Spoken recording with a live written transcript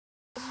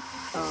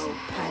Oh,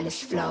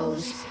 palace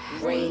flows,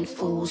 rain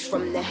falls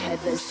from the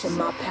heavens to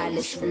my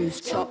palace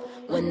rooftop.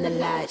 When the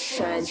light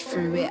shines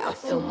through it, I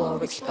feel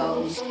more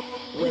exposed.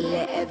 Will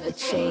it ever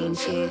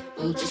change here?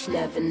 We'll just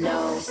never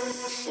know.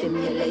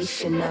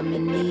 Stimulation I'm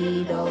in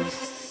need of.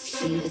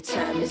 See, the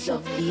time is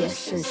of the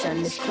essence,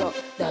 and this clock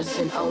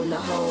doesn't own a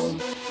home.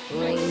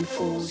 Rain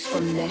falls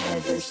from the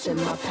heavens to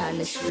my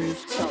palace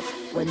rooftop.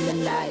 When the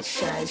light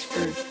shines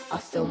through, I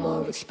feel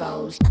more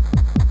exposed.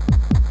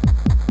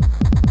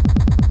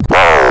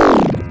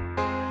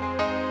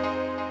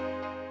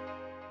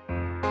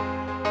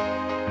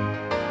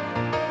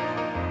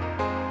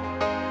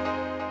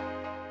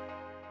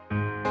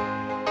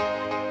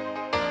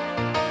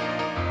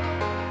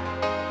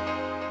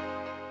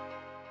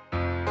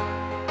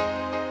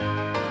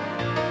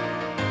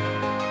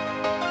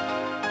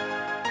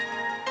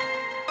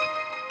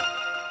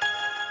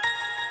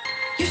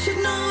 You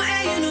should know,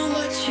 hey, you know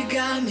what you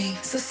got me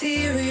so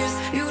serious.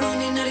 You don't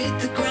need to hit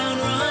the ground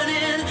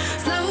running.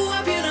 Slow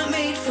up, you're not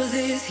made for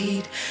this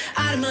heat.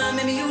 Out of mind,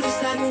 maybe you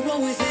decide we'll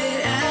roll with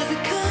it as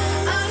it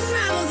comes.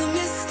 Unravel the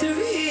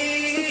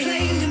mystery. So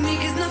plain to me,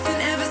 'cause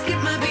nothing ever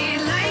skipped my beat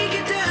like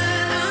it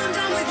does. I'm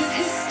done with this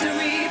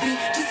history beat.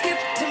 Just skip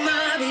to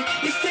my beat.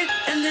 You sit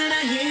and then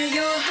I hear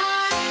your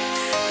heart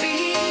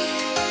beat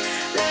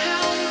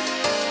loud.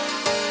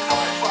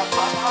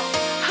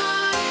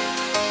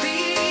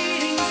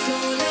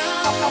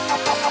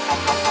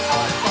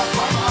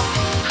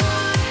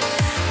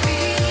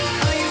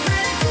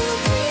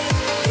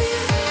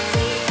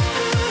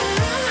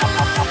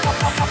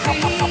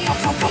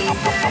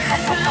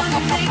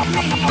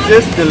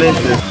 Just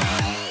delicious.